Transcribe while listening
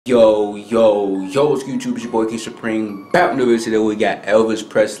Yo, what's YouTube? It's your boy KingSupreme. Back with today. We got Elvis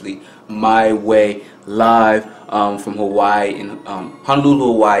Presley, My Way, live from Hawaii, in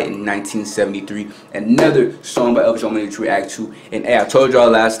Honolulu, Hawaii in 1973. Another song by Elvis I wanted to react to. And hey, I told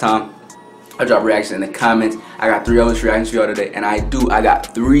y'all last time, I dropped reactions in the comments. I got 3 Elvis reactions for y'all today. And I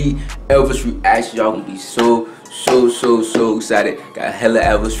got 3 Elvis reactions. Y'all gonna be so excited. Got hella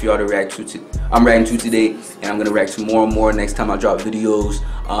Elvis for y'all to react to. I'm reacting to today, and I'm gonna react to more and more next time I drop videos.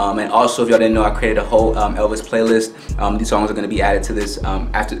 And also, if y'all didn't know, I created a whole Elvis playlist. These songs are gonna be added to this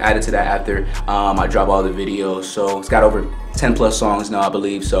after I drop all the videos. So it's got over 10+ songs now, I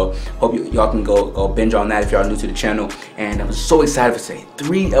believe. So hope y'all can go binge on that if y'all are new to the channel. And I was so excited for today.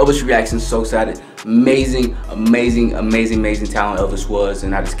 3 Elvis reactions. So excited. Amazing talent Elvis was,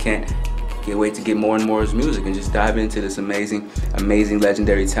 and I just can't wait to get more and more of his music and just dive into this amazing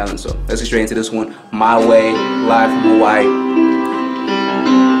legendary talent. So let's get straight into this one. My Way, live from Hawaii.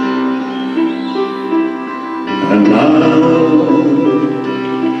 And now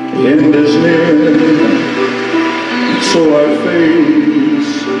in this near, so I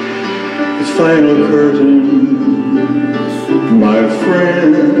face the final curtain. My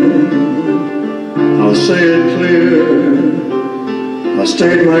friend, I'll say it clear, I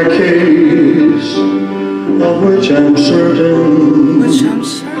state my case, of which I'm certain.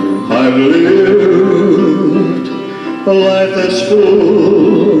 I've lived a life that's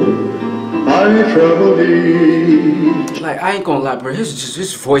full. I traveled each. Like, I ain't gonna lie, bro.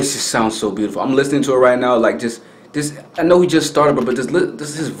 His voice just sounds so beautiful. I'm listening to it right now. Like, just I know he just started, but this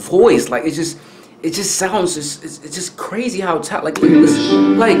his voice, like, it just sounds it's just crazy how like of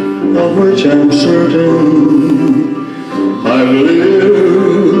which I'm certain. I've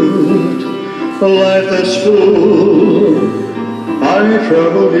lived a life that's full. I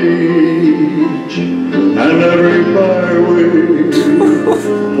traveled each and every byway.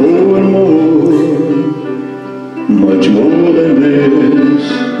 Oh, and more, much more than this,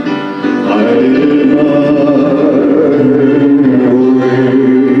 I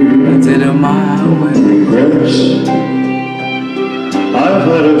did my way. Regrets, I've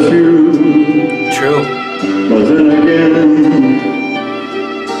had a few. True. But then again,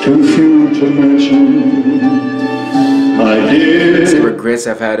 too few to mention. I did. Regrets,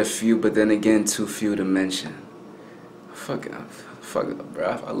 I've had a few, but then again, too few to mention. Fuck it up,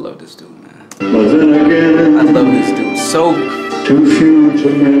 bro. I love this dude, man. But then again, I love this dude. So too few to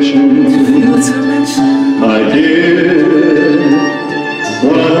mention. I did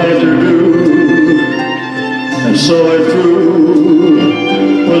what I had to do, and so I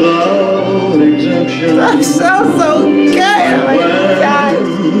threw without exemption. that sounds so good. Oh my God.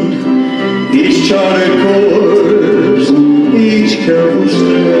 Each charted course, each careful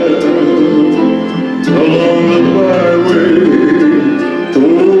step along the byway,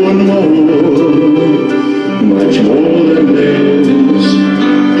 oh, and more, much more than this,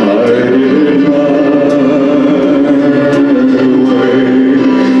 I did my way.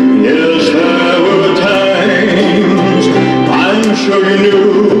 Yes, there were times, I'm sure you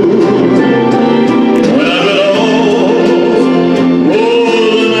knew, when I bit off more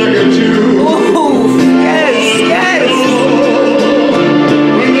than I could chew.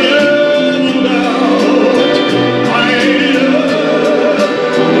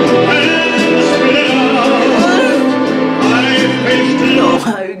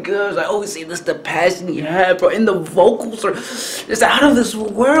 I always say this, the passion he had, bro, and the vocals are just out of this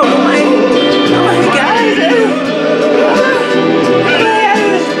world. Oh my God.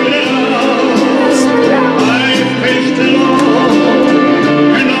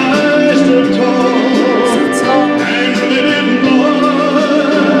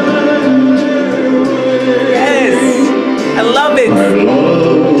 Yes, I love it. I've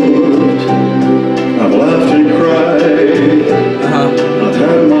loved, I've laughed and cried. I've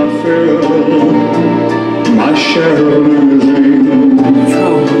had my fill, my share of losing.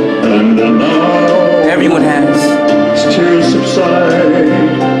 True. And now Everyone has. as tears subside,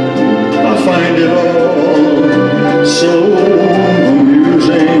 I find it all so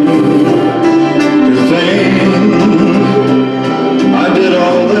amusing to think I did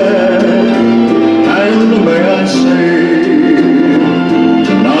all that, and may I say,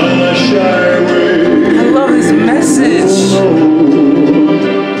 not in a shy way. I love this message. No,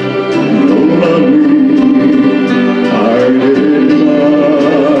 not me. I did my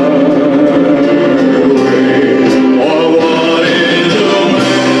way. Oh, what is a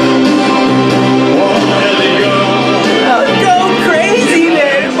man? What has he got? Oh, go crazy,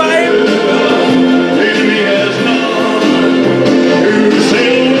 man. Leave me as none to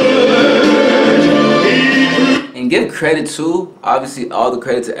say words. And give credit to obviously all the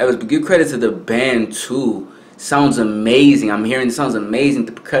credit to Elvis, but give credit to the band too. Sounds amazing. I'm hearing it sounds amazing.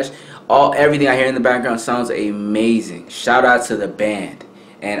 The percussion, everything I hear in the background sounds amazing. Shout out to the band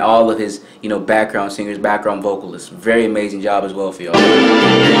and all of his, you know, background singers, background vocalists. Very amazing job as well for y'all.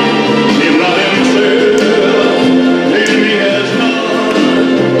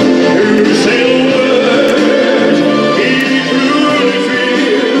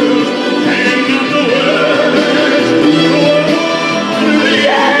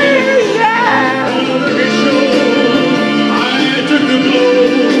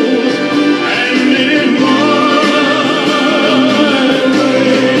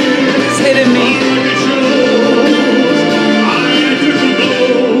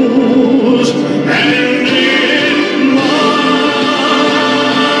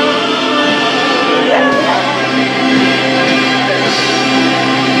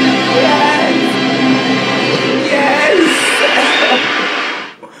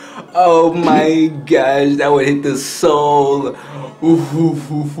 Oh my gosh, that would hit the soul.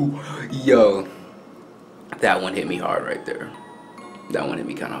 Yo, that one hit me hard right there. That one hit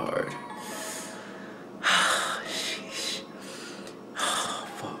me kind of hard. Sheesh.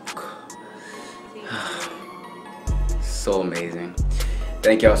 Fuck. So amazing.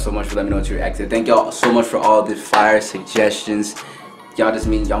 Thank y'all so much for letting me know what you reacted. Thank y'all so much for all the fire suggestions.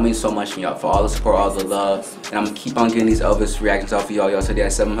 Y'all mean so much to me, y'all, for all the support, all the love. And I'm gonna keep on getting these Elvis reactions off of y'all. Y'all said they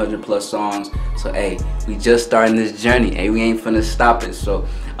had 700 plus songs. So hey, we just starting this journey. Hey, we ain't finna stop it. So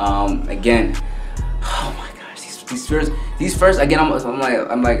again, oh my gosh, these first again, I'm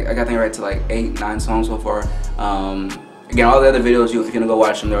like I got things right to like 8, 9 songs so far. Again, all the other videos, if you're gonna go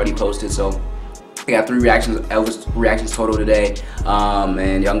watch them, they're already posted. So I got 3 reactions, Elvis reactions total today.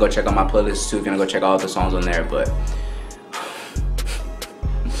 And y'all can go check out my playlist too if you're gonna go check all the songs on there. But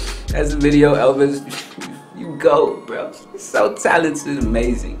that's the video, Elvis. You go, bro. So talented,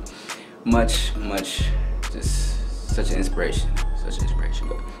 amazing. Much, just such an inspiration. Such an inspiration.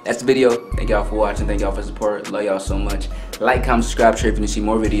 But that's the video. Thank y'all for watching. Thank y'all for support. Love y'all so much. Like, comment, subscribe, share if you want to see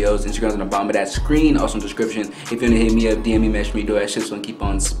more videos. Instagram's on the bottom of that screen. Also in the description. If you want to hit me up, DM me, message me, do that shit. So I can keep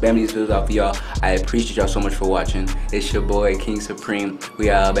on spamming these videos out for y'all. I appreciate y'all so much for watching. It's your boy, King Supreme. We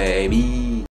out, baby.